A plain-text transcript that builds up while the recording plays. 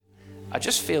I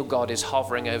just feel God is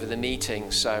hovering over the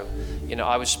meeting. So,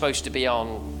 I was supposed to be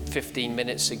on 15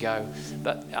 minutes ago,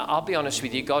 but I'll be honest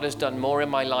with you, God has done more in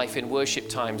my life in worship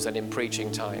times than in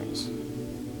preaching times.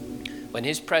 When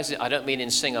his presence, I don't mean in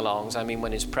sing-alongs, I mean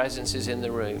when his presence is in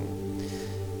the room,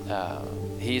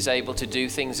 he is able to do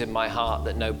things in my heart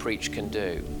that no preach can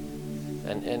do.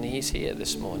 And he's here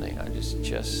this morning. I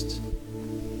just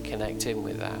connect him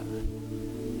with that.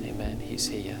 Amen. He's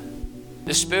here.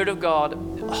 The Spirit of God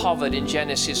hovered in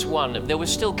Genesis 1. There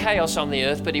was still chaos on the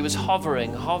earth, but he was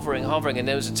hovering. And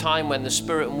there was a time when the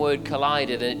Spirit and Word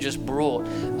collided, and it just brought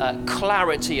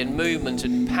clarity and movement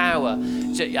and power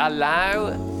to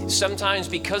allow. Sometimes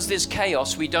because there's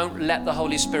chaos, we don't let the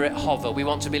Holy Spirit hover. We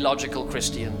want to be logical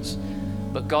Christians.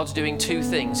 But God's doing two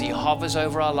things. He hovers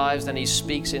over our lives, then he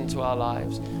speaks into our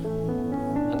lives.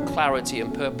 And clarity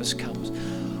and purpose comes.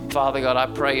 Father God, I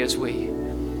pray as we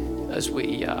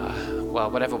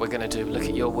whatever we're going to do, look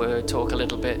at your word, talk a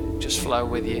little bit, just flow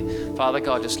with you. Father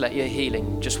God, just let your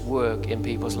healing just work in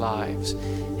people's lives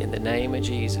in the name of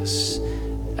Jesus.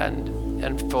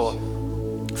 And for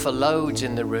loads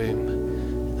in the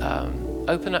room,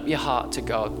 open up your heart to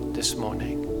God this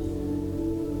morning.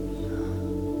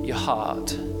 Your heart,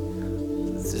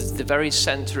 the very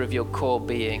center of your core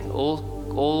being.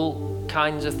 All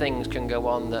kinds of things can go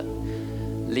on that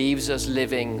leaves us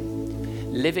living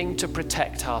to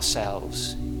protect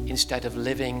ourselves instead of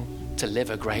living to live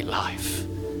a great life.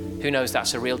 Who knows,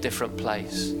 that's a real different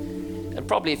place. And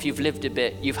probably if you've lived a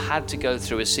bit, you've had to go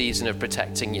through a season of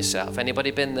protecting yourself.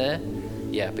 Anybody been there?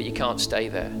 Yeah, but you can't stay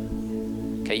there.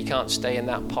 Okay, you can't stay in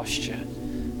that posture.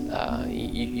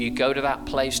 You go to that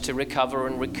place to recover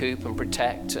and recoup and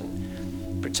protect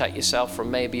yourself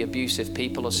from maybe abusive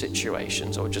people or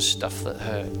situations or just stuff that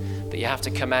hurt. But you have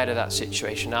to come out of that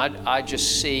situation. I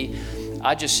just see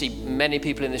many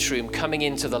people in this room coming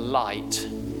into the light.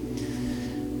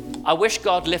 I wish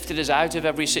God lifted us out of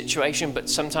every situation, but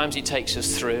sometimes he takes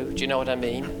us through. Do you know what I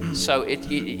mean? So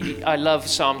I love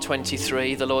Psalm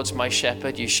 23. The Lord's my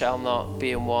shepherd, you shall not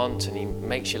be in want. And he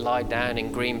makes you lie down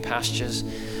in green pastures,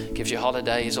 gives you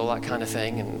holidays, all that kind of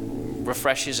thing, and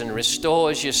refreshes and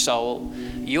restores your soul.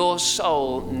 Your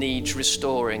soul needs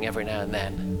restoring every now and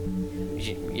then.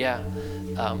 Yeah.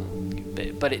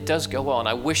 But it does go on.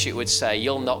 I wish it would say,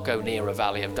 you'll not go near a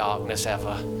valley of darkness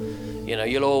ever.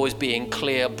 You'll always be in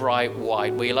clear, bright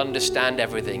white, where you'll understand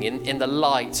everything. In the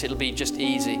light, it'll be just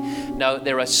easy. No,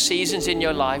 there are seasons in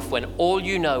your life when all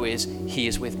you know is, he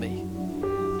is with me.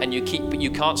 And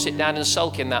you can't sit down and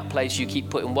sulk in that place. You keep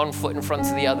putting one foot in front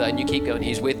of the other, and you keep going,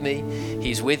 he's with me,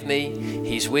 he's with me,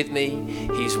 he's with me,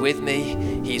 he's with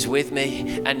me, he's with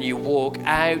me. And you walk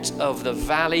out of the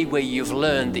valley where you've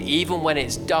learned that even when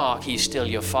it's dark, he's still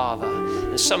your Father.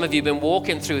 And some of you have been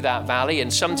walking through that valley,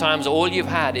 and sometimes all you've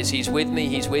had is he's with me,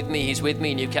 he's with me, he's with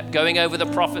me. And you kept going over the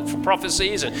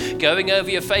prophecies and going over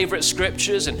your favorite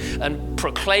scriptures and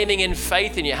proclaiming in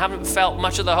faith, and you haven't felt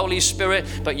much of the Holy Spirit,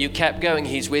 but you kept going,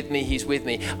 he's with me, he's with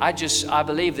me. I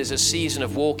believe there's a season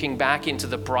of walking back into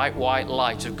the bright white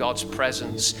light of God's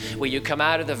presence, where you come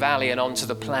out of the valley and onto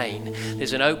the plain.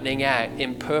 There's an opening out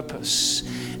in purpose.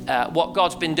 What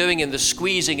God's been doing in the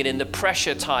squeezing and in the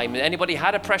pressure time. Anybody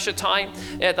had a pressure time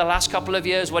the last couple of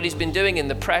years? What he's been doing in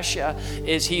the pressure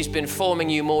is he's been forming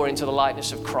you more into the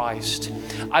likeness of Christ.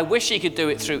 I wish he could do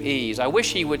it through ease. I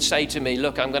wish he would say to me,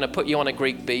 look, I'm going to put you on a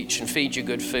Greek beach and feed you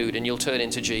good food and you'll turn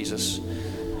into Jesus.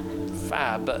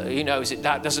 Fab, but who knows,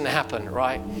 that doesn't happen,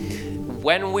 right?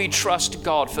 When we trust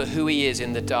God for who he is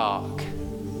in the dark,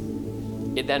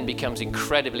 it then becomes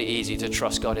incredibly easy to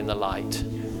trust God in the light.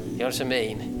 You know what I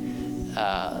mean?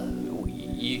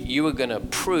 You are going to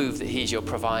prove that he's your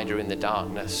provider in the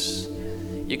darkness.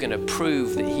 You're going to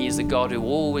prove that he is the God who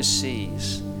always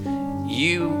sees.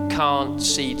 You can't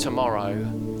see tomorrow,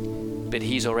 but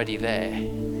he's already there.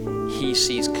 He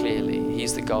sees clearly.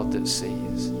 He's the God that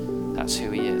sees. That's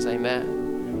who he is. Amen.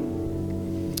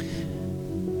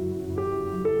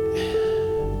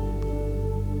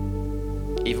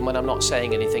 Even when I'm not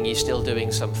saying anything, he's still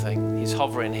doing something. He's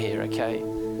hovering here, okay?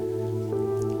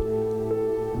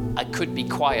 I could be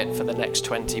quiet for the next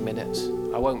 20 minutes.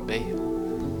 I won't be,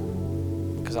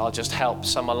 because I'll just help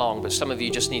some along. But some of you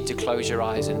just need to close your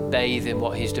eyes and bathe in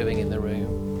what he's doing in the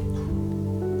room.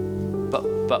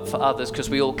 But for others, because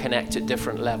we all connect at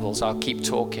different levels, I'll keep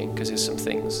talking because there's some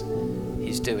things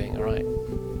he's doing, all right?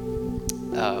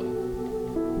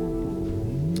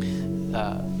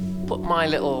 Put my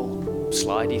little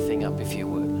slidey thing up if you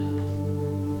would.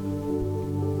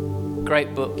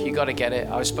 Great book, you got to get it.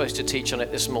 I was supposed to teach on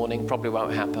it this morning, probably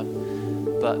won't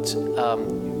happen. But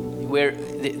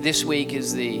this week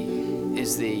is the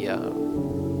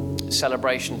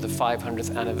celebration of the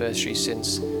 500th anniversary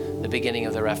since the beginning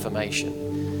of the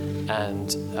Reformation.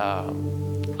 And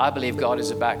I believe God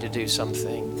is about to do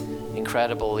something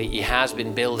incredible. He has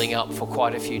been building up for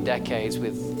quite a few decades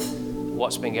with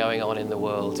what's been going on in the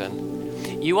world.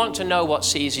 And you want to know what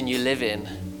season you live in.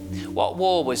 What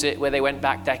war was it where they went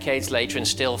back decades later and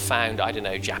still found, I don't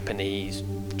know, Japanese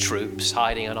troops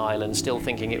hiding on islands, still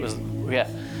thinking it was,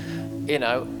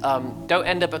 don't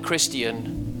end up a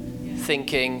Christian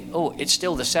thinking, oh, it's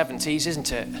still the 70s,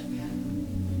 isn't it?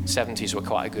 70s were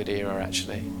quite a good era,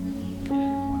 actually.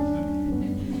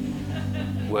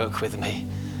 Work with me.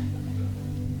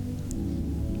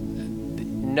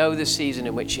 Know the season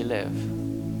in which you live.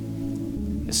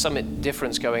 There's some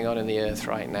difference going on in the earth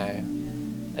right now.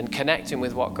 And connecting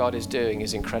with what God is doing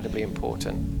is incredibly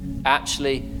important.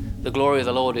 Actually, the glory of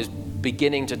the Lord is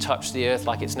beginning to touch the earth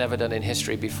like it's never done in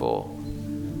history before.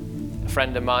 A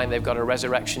friend of mine, they've got a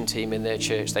resurrection team in their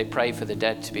church. They pray for the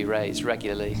dead to be raised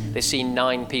regularly. They've seen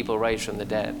 9 people raised from the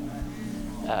dead.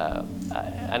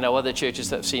 I know other churches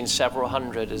that have seen several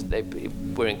hundred.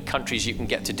 We're in countries you can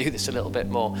get to do this a little bit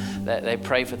more. They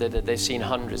pray for the dead. They've seen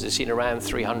hundreds. They've seen around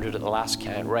 300 at the last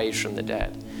count raised from the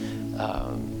dead.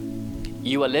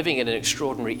 You are living in an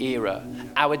extraordinary era.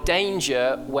 Our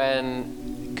danger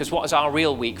because what does our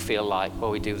real week feel like?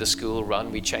 Well, we do the school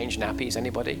run, we change nappies.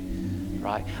 Anybody?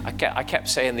 Right? I kept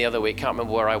saying the other week, can't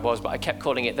remember where I was, but I kept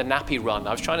calling it the nappy run.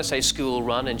 I was trying to say school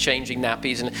run and changing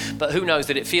nappies, but who knows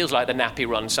that it feels like the nappy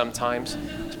run sometimes.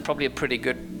 It's probably a pretty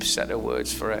good set of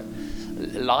words for it.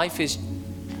 Life is,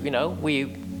 we're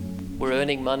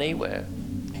earning money, we're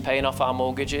paying off our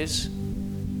mortgages,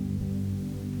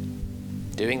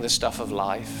 doing the stuff of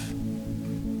life.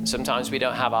 Sometimes we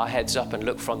don't have our heads up and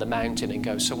look from the mountain and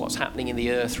go, so what's happening in the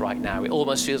earth right now? It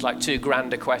almost feels like too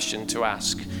grand a question to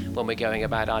ask when we're going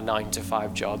about our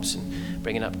 9-to-5 jobs and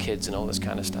bringing up kids and all this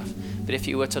kind of stuff. But if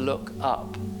you were to look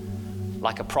up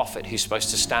like a prophet who's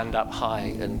supposed to stand up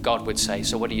high, and God would say,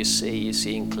 so what do you see? You're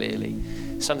seeing clearly.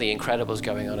 Something incredible is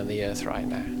going on in the earth right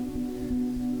now.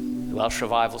 The Welsh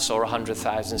Revival saw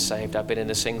 100,000 saved. I've been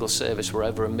in a single service where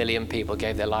over 1 million people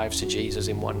gave their lives to Jesus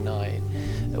in one night.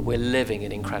 We're living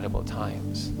in incredible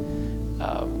times.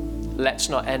 Let's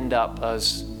not end up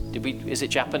as, is it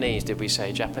Japanese, did we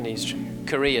say? Japanese,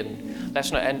 Korean.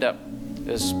 Let's not end up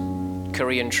as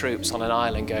Korean troops on an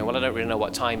island going, well, I don't really know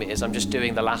what time it is. I'm just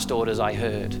doing the last orders I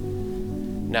heard.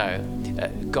 No,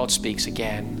 God speaks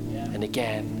again and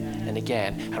again and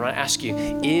again. And I want to ask you,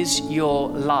 is your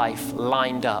life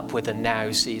lined up with the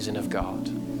now season of God?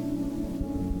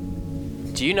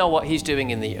 Do you know what he's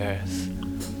doing in the earth?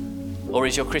 Or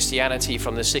is your Christianity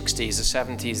from the 60s, the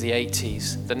 70s, the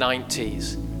 80s, the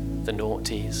 90s, the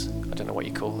noughties? I don't know what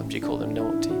you call them. Do you call them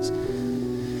noughties?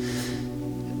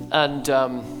 And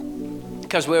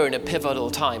because we're in a pivotal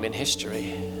time in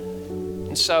history.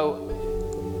 And so,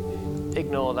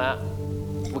 ignore that.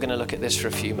 We're going to look at this for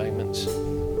a few moments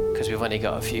because we've only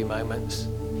got a few moments.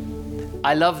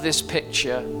 I love this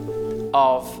picture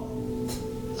of,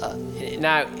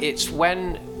 now it's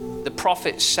when the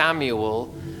prophet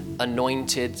Samuel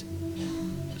anointed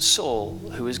Saul,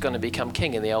 who was going to become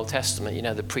king in the Old Testament,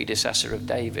 the predecessor of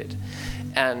David.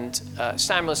 And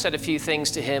Samuel said a few things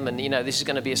to him, and this is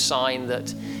going to be a sign that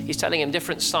he's telling him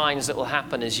different signs that will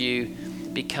happen as you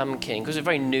become king. Because it's a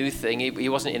very new thing. He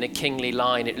wasn't in a kingly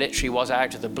line. It literally was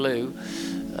out of the blue.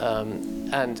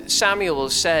 And Samuel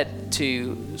said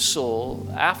to Saul,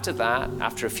 after that,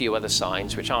 after a few other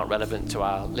signs, which aren't relevant to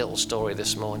our little story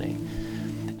this morning,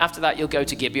 after that, you'll go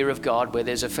to Gibeah of God, where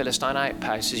there's a Philistine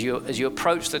outpost. As you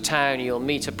approach the town, you'll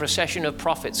meet a procession of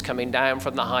prophets coming down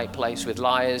from the high place with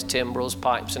lyres, timbrels,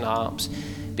 pipes, and harps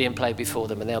being played before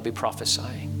them, and they'll be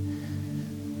prophesying.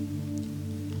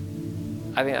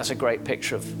 I think that's a great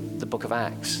picture of the book of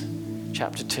Acts,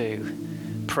 chapter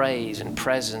 2. Praise and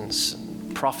presence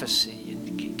and prophecy.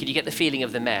 Can you get the feeling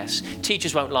of the mess?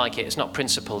 Teachers won't like it. It's not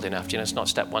principled enough. It's not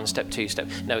step 1, step 2, step.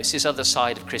 No, it's this other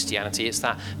side of Christianity. It's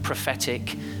that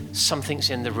prophetic,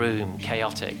 something's in the room,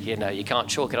 chaotic. You can't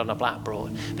chalk it on a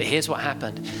blackboard. But here's what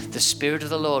happened. The Spirit of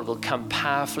the Lord will come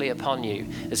powerfully upon you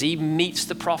as he meets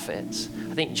the prophets.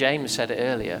 I think James said it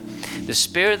earlier. The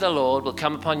Spirit of the Lord will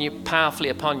come upon you, powerfully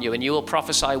upon you, and you will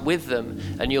prophesy with them,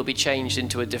 and you'll be changed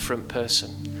into a different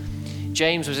person.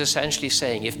 James was essentially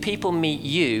saying, if people meet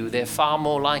you, they're far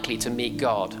more likely to meet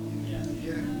God.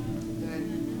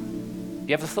 You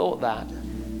ever thought that?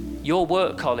 Your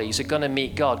work colleagues are going to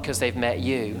meet God because they've met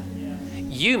you.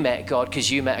 You met God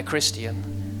because you met a Christian.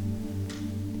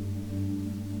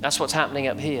 That's what's happening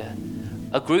up here.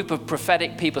 A group of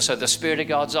prophetic people, so the Spirit of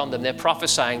God's on them. They're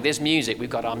prophesying. There's music. We've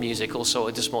got our music all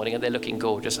sorted this morning, and they're looking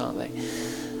gorgeous, aren't they?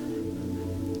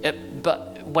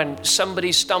 when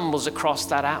somebody stumbles across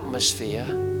that atmosphere,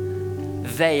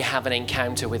 they have an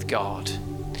encounter with God.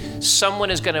 Someone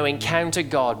is going to encounter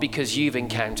God because you've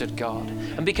encountered God.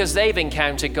 And because they've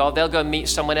encountered God, they'll go meet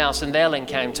someone else and they'll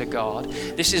encounter God.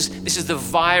 This is the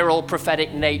viral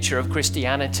prophetic nature of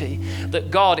Christianity.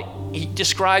 That God, he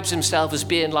describes himself as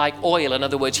being like oil. In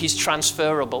other words, he's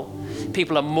transferable.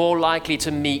 People are more likely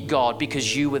to meet God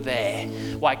because you were there.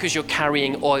 Why? Because you're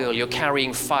carrying oil, you're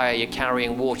carrying fire, you're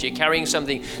carrying water, you're carrying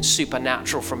something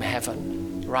supernatural from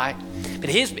heaven, right? But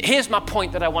here's my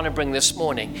point that I want to bring this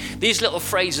morning. These little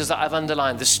phrases that I've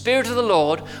underlined. The Spirit of the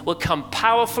Lord will come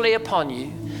powerfully upon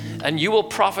you, and you will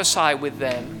prophesy with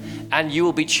them, and you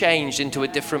will be changed into a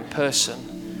different person.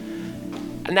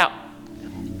 And now,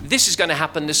 this is going to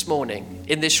happen this morning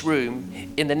in this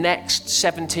room in the next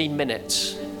 17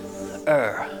 minutes.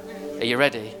 Are you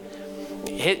ready?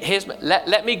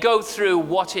 Let me go through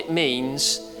what it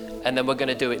means, and then we're going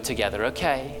to do it together,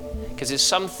 okay? Because there's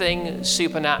something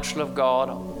supernatural of God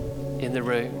in the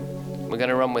room. We're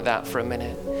going to run with that for a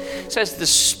minute. It says the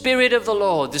Spirit of the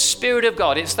Lord, the Spirit of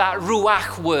God. It's that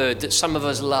ruach word that some of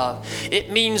us love. It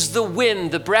means the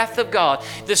wind, the breath of God.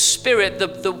 The Spirit,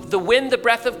 the wind, the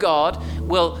breath of God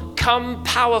will come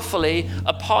powerfully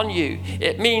upon you.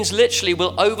 It means literally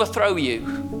will overthrow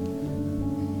you.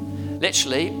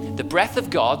 Literally, the breath of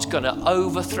God's going to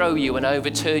overthrow you and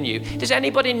overturn you. Does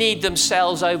anybody need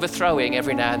themselves overthrowing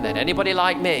every now and then? Anybody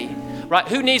like me? Right?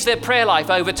 Who needs their prayer life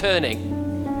overturning?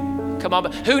 Come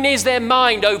on. Who needs their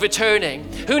mind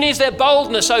overturning? Who needs their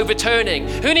boldness overturning?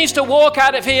 Who needs to walk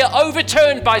out of here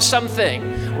overturned by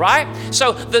something? Right?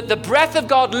 So the breath of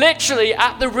God literally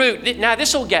at the root. Now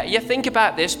this will get you. Think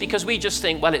about this, because we just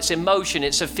think, well, it's emotion,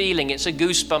 it's a feeling, it's a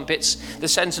goosebump, it's the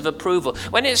sense of approval.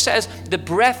 When it says the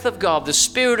breath of God, the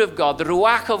Spirit of God, the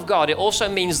ruach of God, it also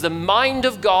means the mind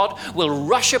of God will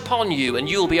rush upon you and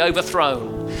you'll be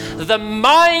overthrown. The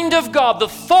mind of God, the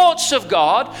thoughts of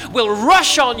God will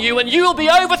rush on you and you'll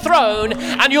be overthrown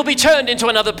and you'll be turned into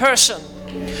another person.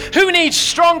 Who needs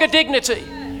stronger dignity?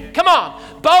 Come on.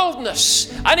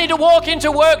 Boldness. I need to walk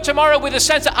into work tomorrow with a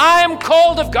sense that I am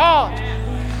called of God.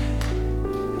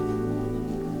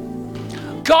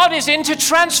 God is into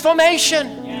transformation.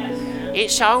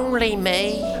 It's only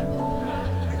me.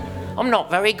 I'm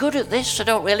not very good at this. I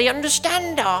don't really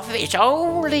understand half of it. It's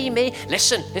only me.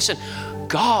 Listen.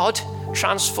 God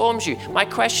transforms you. My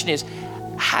question is,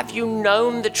 have you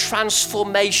known the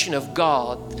transformation of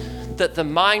God, that the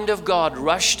mind of God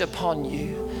rushed upon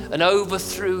you and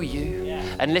overthrew you?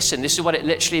 And listen, this is what it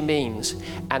literally means.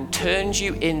 And turns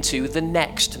you into the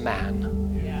next man.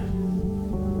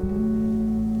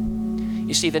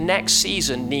 You see, the next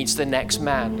season needs the next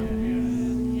man.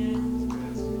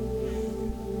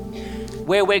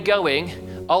 Where we're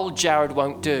going, old Jared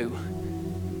won't do.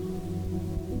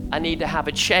 I need to have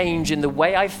a change in the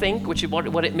way I think, which is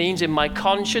what it means in my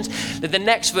conscience. The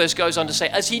next verse goes on to say,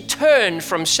 as he turned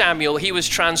from Samuel, he was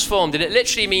transformed. And it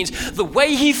literally means the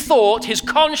way he thought, his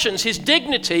conscience, his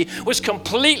dignity was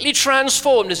completely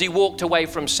transformed as he walked away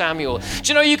from Samuel. Do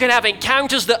you know you can have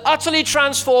encounters that utterly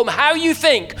transform how you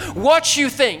think, what you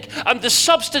think, and the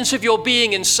substance of your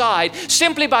being inside,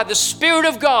 simply by the Spirit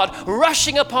of God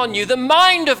rushing upon you, the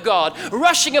mind of God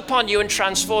rushing upon you and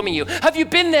transforming you. Have you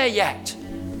been there yet?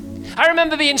 I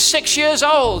remember being 6 years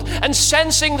old and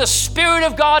sensing the Spirit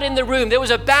of God in the room. There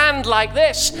was a band like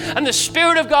this, and the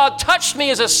Spirit of God touched me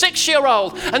as a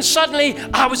 6-year-old, and suddenly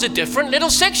I was a different little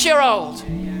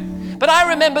 6-year-old. But I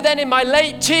remember then in my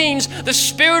late teens, the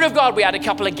Spirit of God, we had a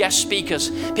couple of guest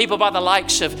speakers, people by the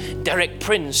likes of Derek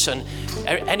Prince, and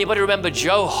anybody remember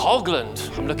Joe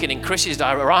Hogland? I'm looking in Chris's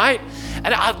diary, right?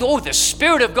 And the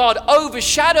Spirit of God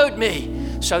overshadowed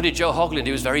me. So did Joe Hogland.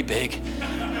 He was very big.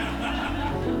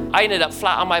 I ended up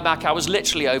flat on my back. I was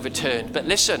literally overturned. But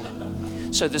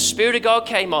listen, so the Spirit of God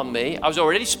came on me. I was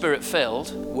already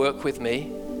Spirit-filled. Work with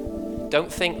me. Don't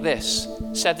think this.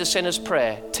 Said the sinner's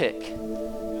prayer. Tick.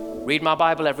 Read my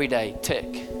Bible every day.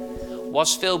 Tick.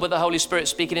 Was filled with the Holy Spirit,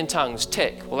 speaking in tongues.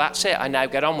 Tick. Well, that's it. I now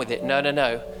get on with it. No.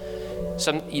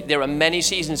 There are many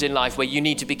seasons in life where you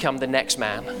need to become the next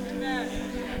man.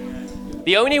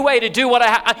 The only way to do what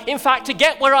in fact, to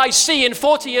get where I see in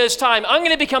 40 years' time, I'm going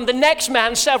to become the next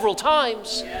man several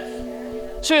times.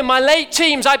 So in my late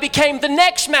teens, I became the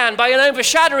next man by an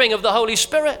overshadowing of the Holy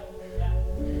Spirit.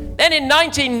 Then in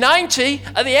 1990,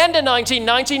 at the end of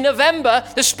 1990, November,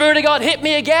 the Spirit of God hit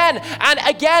me again. And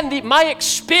again, my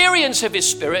experience of His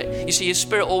Spirit, you see, His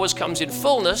Spirit always comes in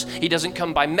fullness. He doesn't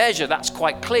come by measure. That's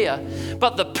quite clear.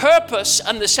 But the purpose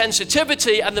and the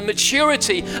sensitivity and the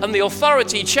maturity and the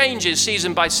authority changes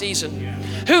season by season.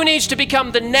 Who needs to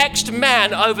become the next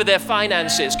man over their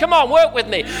finances? Come on, work with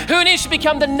me. Who needs to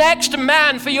become the next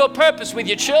man for your purpose with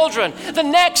your children? The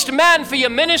next man for your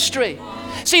ministry?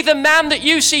 See, the man that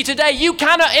you see today, you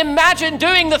cannot imagine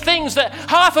doing the things that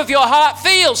half of your heart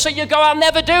feels. So you go, I'll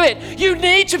never do it. You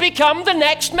need to become the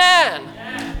next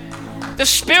man. The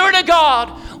Spirit of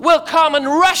God will come and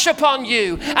rush upon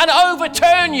you and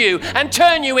overturn you and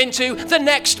turn you into the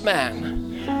next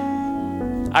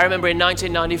man. I remember in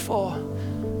 1994,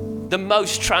 the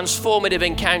most transformative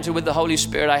encounter with the Holy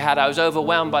Spirit I had. I was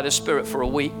overwhelmed by the Spirit for a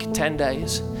week, 10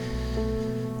 days.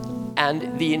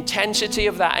 And the intensity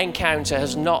of that encounter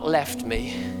has not left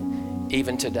me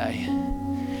even today.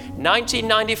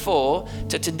 1994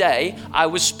 to today, I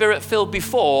was Spirit-filled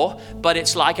before, but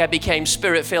it's like I became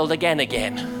Spirit-filled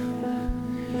again.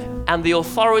 And the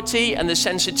authority and the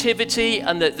sensitivity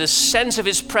and the sense of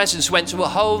His presence went to a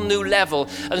whole new level.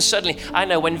 And suddenly, I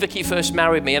know when Vicky first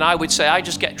married me and I would say, I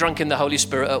just get drunk in the Holy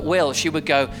Spirit at will, she would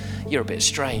go, you're a bit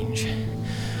strange.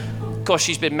 Of course,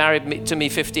 she's been married to me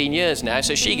 15 years now,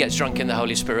 so she gets drunk in the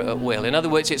Holy Spirit at will. In other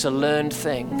words, it's a learned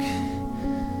thing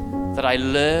that I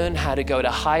learn how to go to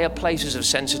higher places of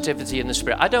sensitivity in the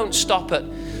Spirit. I don't stop at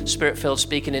Spirit-filled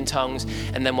speaking in tongues,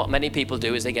 and then what many people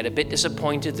do is they get a bit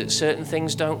disappointed that certain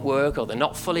things don't work or they're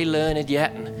not fully learned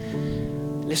yet.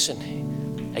 And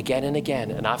listen, again and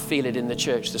again, and I feel it in the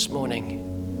church this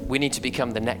morning, we need to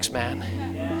become the next man.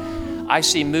 I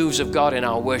see moves of God in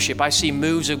our worship. I see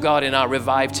moves of God in our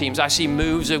revive teams. I see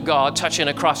moves of God touching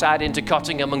across out into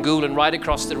Cottingham and Goulburn, right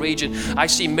across the region. I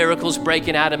see miracles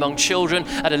breaking out among children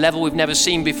at a level we've never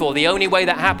seen before. The only way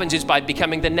that happens is by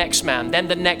becoming the next man, then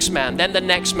the next man, then the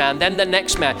next man, then the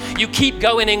next man. You keep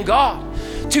going in God.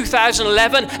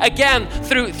 2011, again,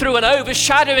 through an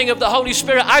overshadowing of the Holy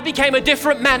Spirit, I became a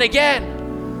different man again.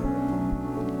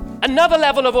 Another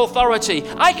level of authority.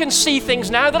 I can see things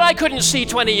now that I couldn't see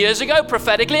 20 years ago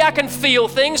prophetically. I can feel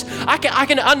things. I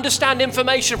can understand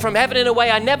information from heaven in a way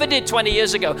I never did 20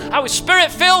 years ago. I was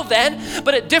Spirit-filled then,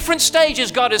 but at different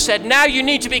stages God has said, now you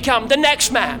need to become the next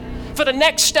man for the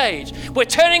next stage. We're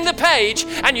turning the page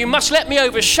and you must let me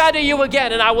overshadow you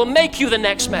again and I will make you the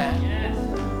next man. Yes.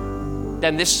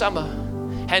 Then this summer,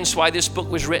 hence why this book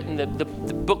was written, the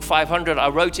book 500 I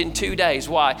wrote in 2 days.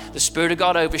 Why? The Spirit of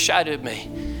God overshadowed me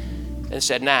and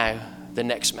said, now, the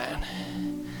next man.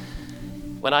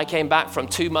 When I came back from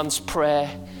 2 months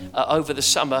prayer over the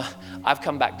summer, I've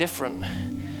come back different.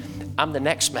 I'm the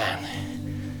next man.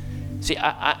 See,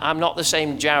 I'm not the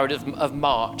same Jared of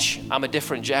March. I'm a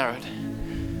different Jared.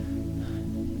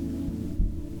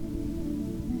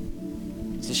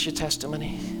 Is this your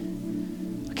testimony?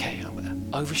 Okay,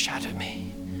 overshadow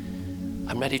me.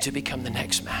 I'm ready to become the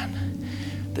next man.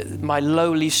 My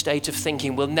lowly state of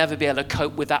thinking will never be able to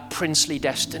cope with that princely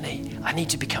destiny. I need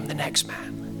to become the next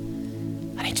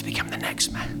man. I need to become the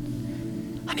next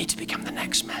man. I need to become the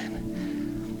next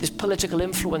man. There's political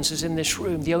influences in this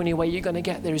room. The only way you're going to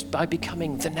get there is by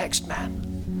becoming the next man.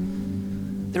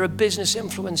 There are business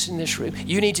influence in this room.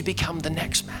 You need to become the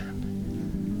next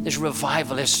man. There's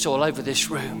revivalists all over this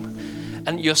room.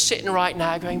 And you're sitting right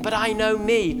now going, but I know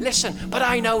me. Listen, but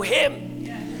I know Him.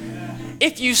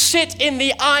 If you sit in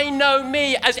the I know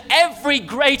me, as every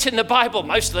great in the Bible,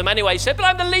 most of them anyway, said, but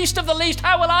I'm the least of the least,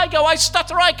 how will I go? I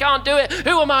stutter, I can't do it.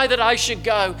 Who am I that I should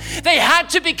go? They had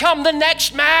to become the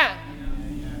next man.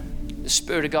 The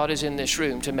Spirit of God is in this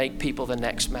room to make people the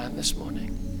next man this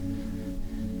morning.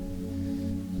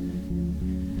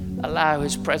 Allow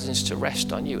His presence to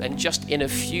rest on you. And just in a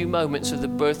few moments of the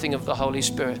birthing of the Holy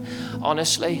Spirit,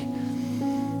 honestly,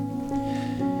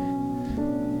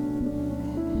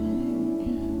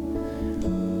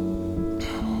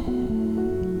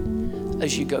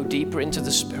 as you go deeper into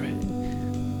the Spirit,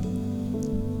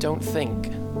 don't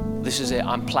think, this is it,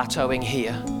 I'm plateauing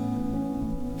here.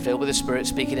 Filled with the Spirit,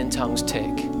 speaking in tongues, tick.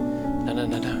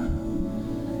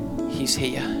 No. He's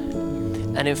here.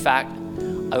 And in fact,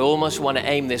 I almost want to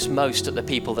aim this most at the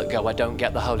people that go, I don't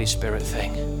get the Holy Spirit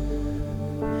thing.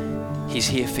 He's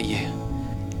here for you.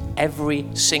 Every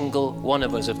single one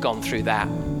of us have gone through that.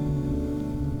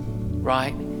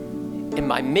 Right? In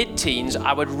my mid-teens,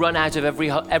 I would run out of every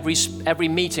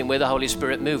meeting where the Holy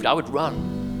Spirit moved. I would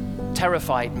run.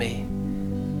 Terrified me.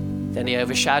 Then He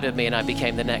overshadowed me and I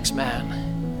became the next man.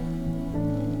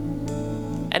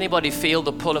 Anybody feel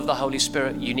the pull of the Holy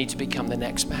Spirit? You need to become the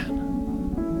next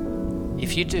man.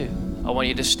 If you do, I want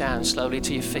you to stand slowly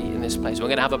to your feet in this place. We're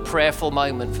going to have a prayerful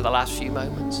moment for the last few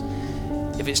moments.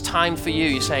 If it's time for you,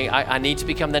 you're saying, I need to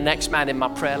become the next man in my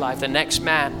prayer life, the next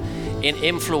man in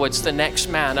influence, the next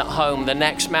man at home, the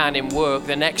next man in work,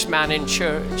 the next man in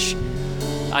church.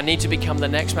 I need to become the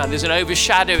next man. There's an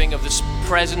overshadowing of the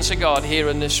presence of God here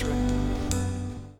in this room.